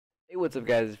What's up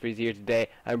guys, it's Freezy here. Today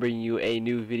I'm bringing you a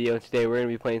new video. Today we're going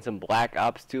to be playing some Black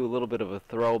Ops 2, a little bit of a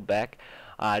throwback.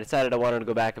 I decided I wanted to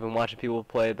go back. I've been watching people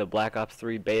play the Black Ops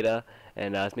 3 beta,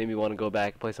 and it's made me want to go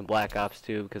back and play some Black Ops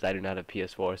 2 because I do not have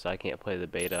PS4, so I can't play the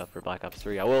beta for Black Ops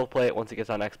 3. I will play it once it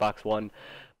gets on Xbox One,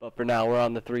 but for now we're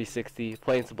on the 360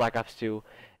 playing some Black Ops 2.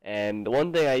 And the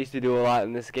one thing I used to do a lot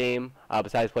in this game,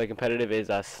 besides play competitive,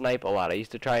 is snipe a lot. I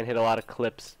used to try and hit a lot of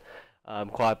clips,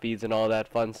 quad feeds and all that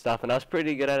fun stuff, and I was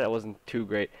pretty good at it. I wasn't too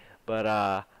great, but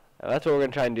that's what we're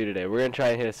gonna try and do today. We're gonna try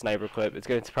and hit a sniper clip. It's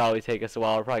gonna probably take us a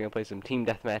while. We're probably gonna play some team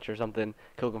deathmatch or something,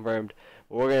 kill confirmed,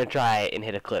 but we're gonna try and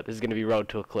hit a clip. This is gonna be road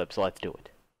to a clip, so let's do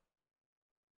it.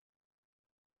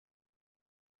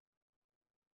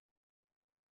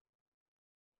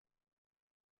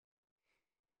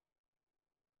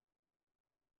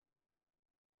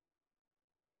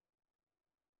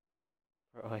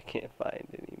 Bro, I can't find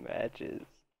any matches.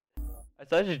 I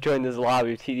thought I should join this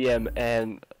lobby of TDM,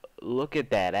 and look at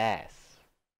that ass.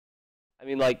 I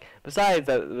mean, like, besides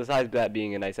that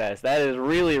being a nice ass, that is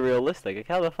really realistic. Like,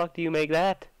 how the fuck do you make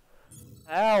that?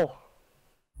 How?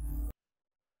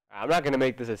 I'm not gonna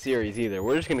make this a series either.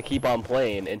 We're just gonna keep on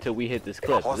playing until we hit this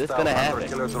clip. It's gonna happen.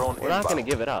 We're not gonna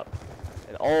give it up.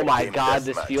 And oh my god,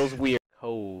 this feels weird.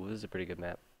 Oh, this is a pretty good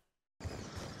map.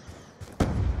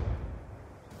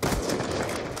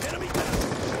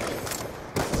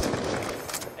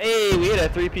 Hey, we hit a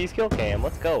 3-piece kill cam.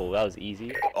 Let's go. That was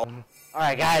easy.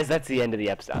 Alright, guys, that's the end of the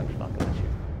episode. I'm fucking with you.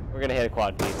 We're gonna hit a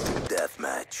quad feed.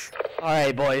 Deathmatch.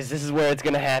 Alright, boys, this is where it's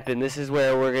gonna happen. This is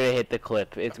where we're gonna hit the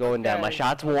clip. It's going down. My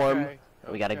shot's warm.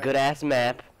 We got a good ass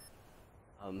map.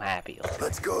 I'm happy.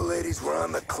 Let's go, ladies. We're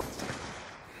on the clip.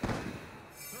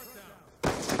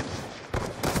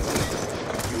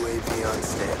 UAV on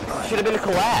standby. Should have been a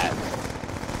collab.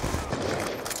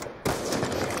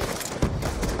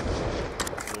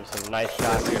 Nice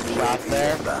shot, good shot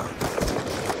there.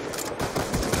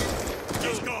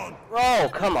 Bro,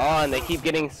 come on, they keep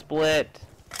getting split.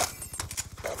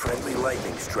 Friendly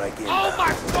lightning strike in. Oh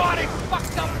my god, it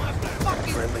fucked up my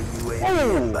fucking friendly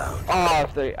UAV inbound. Oh,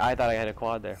 I thought I had a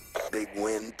quad there. Big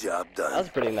win, job done. That was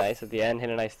pretty nice at the end. Hit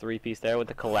a nice 3-piece there with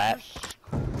the collat.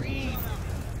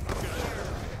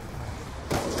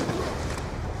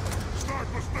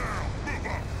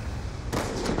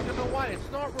 You know what?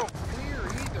 It's not real clear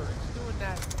either. It's doing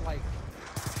that like.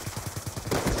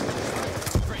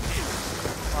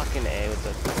 Fucking A with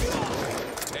the.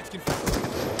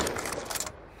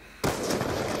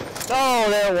 Oh,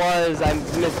 there it was. I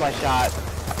missed my shot.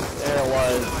 There it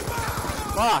was.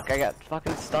 Fuck! I got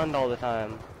fucking stunned all the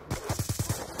time.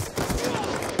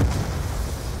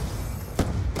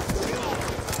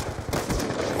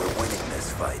 We're winning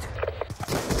this fight.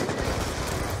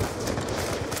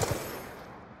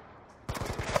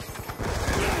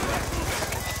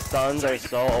 Stuns are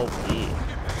so OP.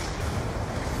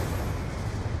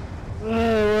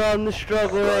 We're on the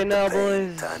struggle right now,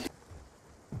 boys.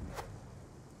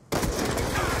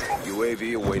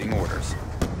 UAV awaiting orders.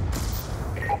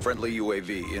 Friendly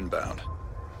UAV inbound.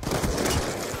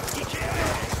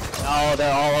 Oh,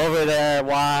 they're all over there.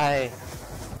 Why?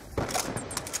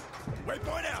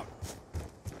 Waypoint out.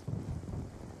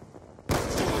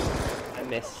 I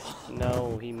missed.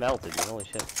 No, he melted me. Holy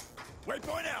shit.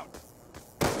 Waypoint out.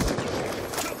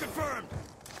 Kill confirmed.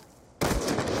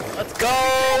 Let's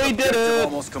go! We did it!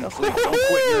 Almost complete. Don't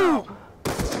quit now.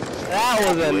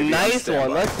 That was a nice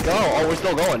one. Let's go. Oh, we're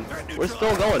still going. We're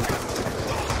still going.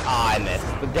 Ah, I missed.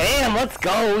 But damn, let's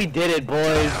go. We did it,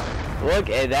 boys. Look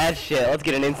at that shit. Let's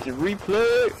get an instant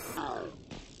replay.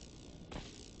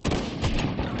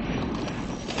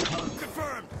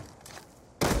 Confirmed.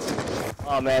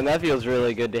 Oh man, that feels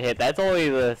really good to hit. That's only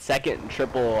the second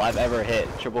triple I've ever hit.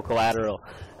 Triple collateral.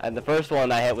 And the first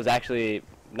one I hit was actually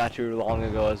not too long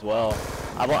ago as well.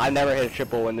 I never hit a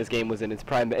triple when this game was in its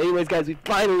prime. But anyways, guys, we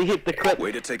finally hit the clip.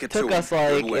 Way to take it. Took us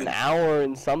like an hour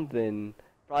and something.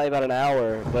 Probably about an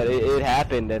hour, but it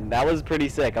happened, and that was pretty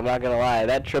sick. I'm not gonna lie.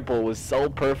 That triple was so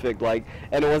perfect, like,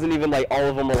 and it wasn't even like all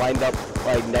of them were lined up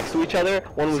like next to each other.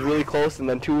 One was really close, and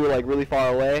then two were like really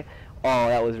far away. Oh,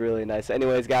 that was really nice.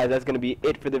 Anyways, guys, that's gonna be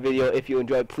it for the video. If you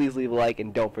enjoyed, please leave a like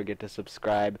and don't forget to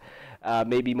subscribe.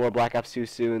 Maybe more Black Ops 2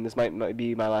 soon. This might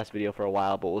be my last video for a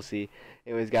while, but we'll see.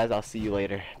 Anyways, guys, I'll see you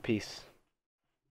later. Peace.